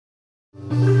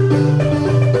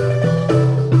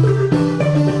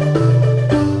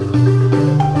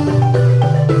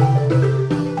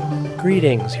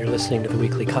Greetings, you're listening to the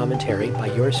weekly commentary by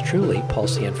yours truly, Paul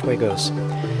Cienfuegos.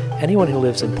 Anyone who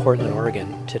lives in Portland,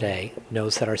 Oregon today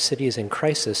knows that our city is in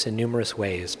crisis in numerous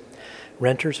ways.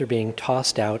 Renters are being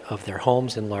tossed out of their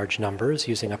homes in large numbers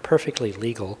using a perfectly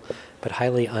legal but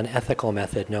highly unethical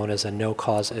method known as a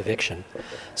no-cause eviction,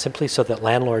 simply so that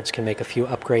landlords can make a few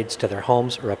upgrades to their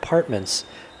homes or apartments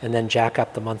and then jack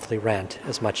up the monthly rent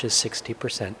as much as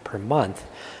 60% per month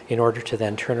in order to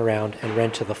then turn around and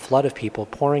rent to the flood of people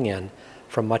pouring in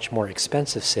from much more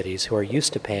expensive cities who are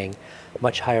used to paying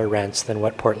much higher rents than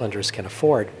what Portlanders can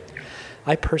afford.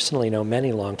 I personally know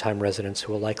many longtime residents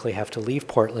who will likely have to leave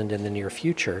Portland in the near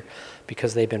future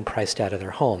because they've been priced out of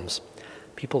their homes.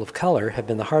 People of color have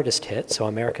been the hardest hit, so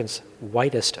America's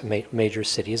whitest major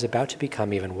city is about to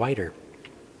become even whiter.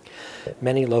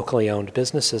 Many locally owned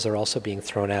businesses are also being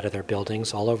thrown out of their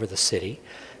buildings all over the city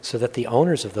so that the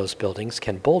owners of those buildings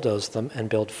can bulldoze them and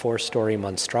build 4-story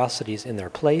monstrosities in their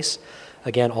place,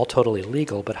 again, all totally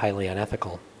legal but highly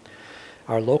unethical.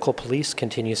 Our local police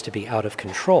continues to be out of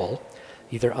control,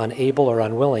 either unable or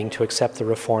unwilling to accept the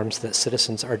reforms that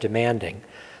citizens are demanding,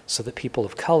 so that people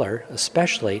of color,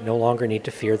 especially, no longer need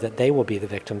to fear that they will be the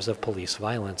victims of police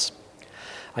violence.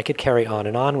 I could carry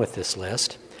on with this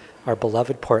list. Our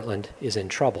beloved Portland is in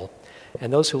trouble,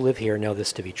 and those who live here know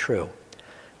this to be true.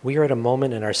 We are at a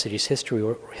moment in our city's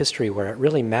history where it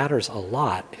really matters a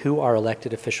lot who our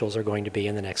elected officials are going to be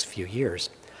in the next few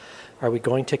years. Are we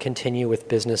going to continue with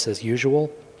business as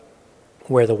usual,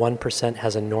 where the 1%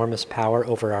 has enormous power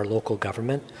over our local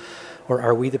government? Or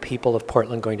are we, the people of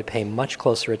Portland, going to pay much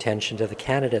closer attention to the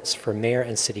candidates for mayor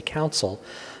and city council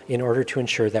in order to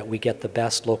ensure that we get the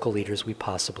best local leaders we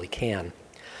possibly can?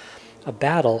 A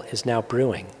battle is now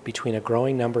brewing between a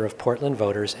growing number of Portland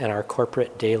voters and our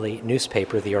corporate daily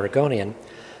newspaper, the Oregonian,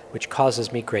 which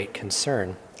causes me great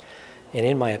concern. And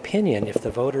in my opinion, if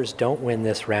the voters don't win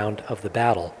this round of the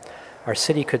battle, our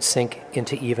city could sink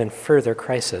into even further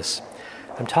crisis.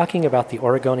 I'm talking about the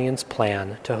Oregonians'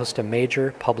 plan to host a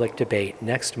major public debate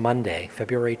next Monday,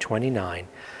 February 29,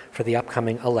 for the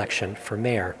upcoming election for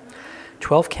mayor.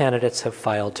 12 candidates have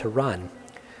filed to run.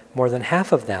 More than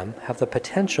half of them have the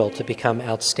potential to become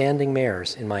outstanding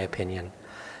mayors, in my opinion.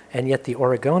 And yet the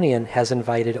Oregonian has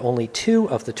invited only 2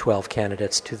 of the 12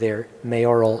 candidates to their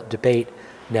mayoral debate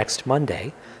next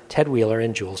Monday, Ted Wheeler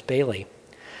and Jules Bailey.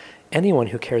 Anyone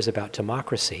who cares about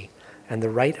democracy and the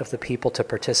right of the people to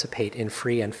participate in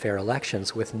free and fair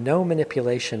elections with no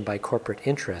manipulation by corporate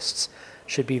interests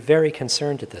should be very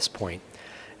concerned at this point,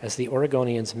 as the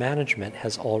Oregonians' management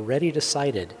has already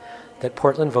decided that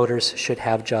Portland voters should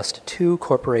have just 2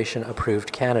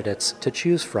 corporation-approved candidates to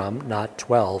choose from, not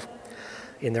 12.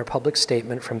 In their public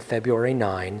statement from February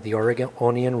 9, the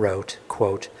Oregonian wrote,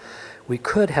 quote, "We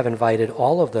could have invited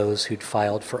all of those who'd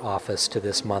filed for office to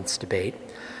this month's debate,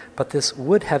 but this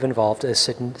would have involved a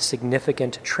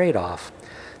significant trade-off.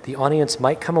 The audience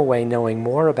might come away knowing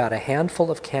more about a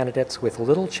handful of candidates with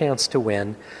little chance to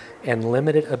win and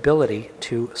limited ability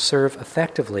to serve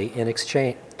effectively in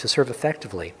exchange.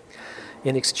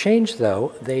 In exchange,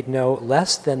 though, they'd know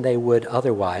less than they would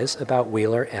otherwise about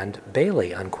Wheeler and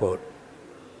Bailey," unquote.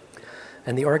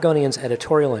 And the Oregonian's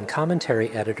editorial and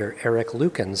commentary editor, Eric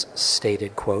Lukens,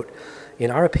 stated, quote, "In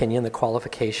our opinion, the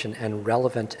qualification and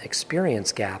relevant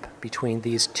experience gap between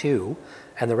these 2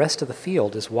 and the rest of the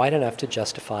field is wide enough to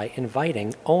justify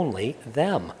inviting only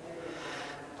them,"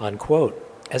 unquote.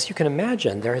 As you can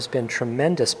imagine, there has been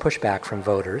tremendous pushback from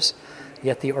voters,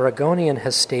 yet the Oregonian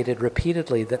has stated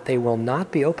repeatedly that they will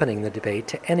not be opening the debate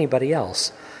to anybody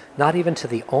else, not even to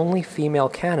the only female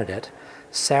candidate,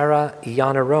 Sarah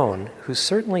Iannarone, who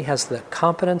certainly has the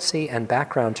competency and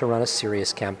background to run a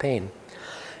serious campaign.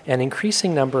 An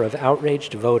increasing number of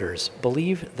outraged voters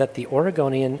believe that the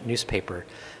Oregonian newspaper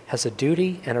has a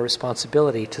duty and a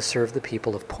responsibility to serve the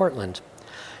people of Portland,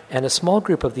 and a small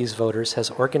group of these voters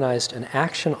has organized an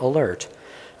action alert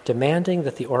demanding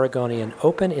that the Oregonian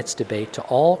open its debate to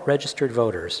all registered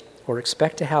voters or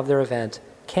expect to have their event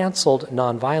canceled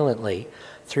nonviolently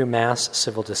through mass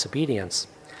civil disobedience.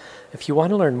 If you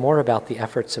want to learn more about the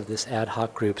efforts of this ad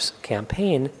hoc group's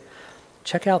campaign,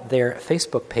 check out their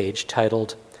Facebook page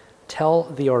titled "Tell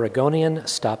the Oregonian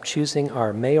Stop Choosing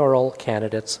Our Mayoral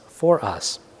Candidates for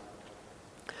Us."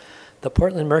 The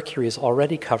Portland Mercury is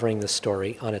already covering this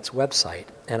story on its website,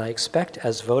 and I expect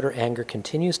as voter anger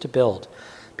continues to build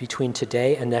between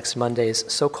today and next Monday's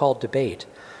so-called debate,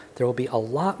 there will be a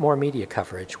lot more media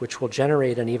coverage, which will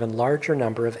generate an even larger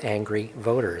number of angry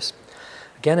voters.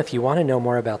 Again, if you want to know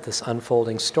more about this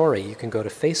unfolding story, you can go to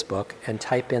Facebook and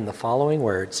type in the following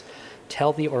words,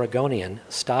 "Tell the Oregonian,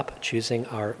 stop choosing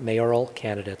our mayoral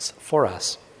candidates for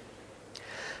us."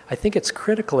 I think it's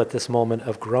critical at this moment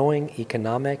of growing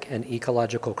economic and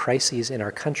ecological crises in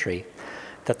our country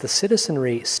that the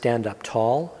citizenry stand up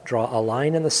tall, draw a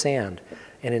line in the sand,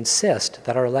 and insist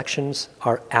that our elections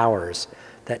are ours,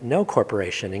 that no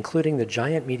corporation, including the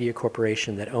giant media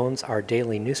corporation that owns our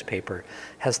daily newspaper,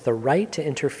 has the right to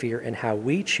interfere in how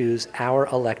we choose our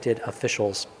elected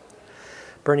officials.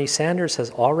 Bernie Sanders has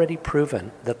already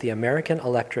proven that the American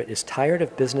electorate is tired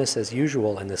of business as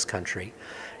usual in this country,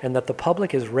 and that the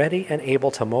public is ready and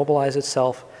able to mobilize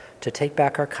itself to take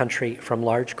back our country from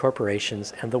large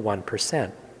corporations and the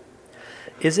 1%.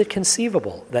 Is it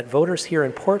conceivable that voters here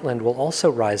in Portland will also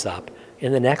rise up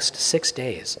in the next 6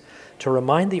 days to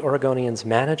remind the Oregonians'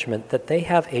 management that they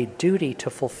have a duty to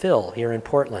fulfill here in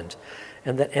Portland,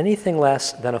 and that anything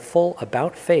less than a full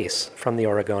about-face from the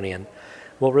Oregonian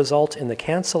will result in the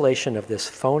cancellation of this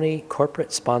phony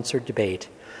corporate-sponsored debate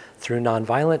through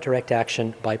nonviolent direct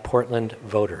action by Portland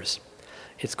voters?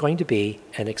 It's going to be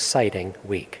an exciting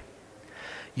week.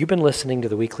 You've been listening to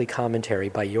the weekly commentary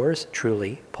by yours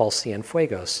truly, Paul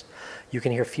Cienfuegos. You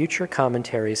can hear future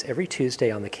commentaries every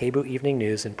Tuesday on the KBOO Evening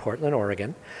News in Portland,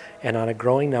 Oregon, and on a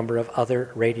growing number of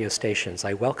other radio stations.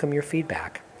 I welcome your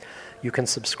feedback. You can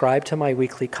subscribe to my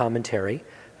weekly commentary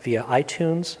via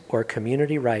iTunes or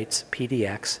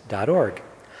communityrightspdx.org.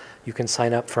 You can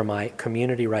sign up for my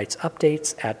community rights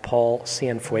updates at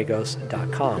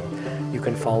paulcienfuegos.com. You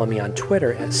can follow me on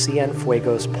Twitter at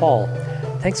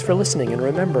cienfuegospaul. Thanks for listening, and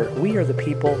remember, we are the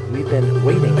people we've been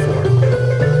waiting for.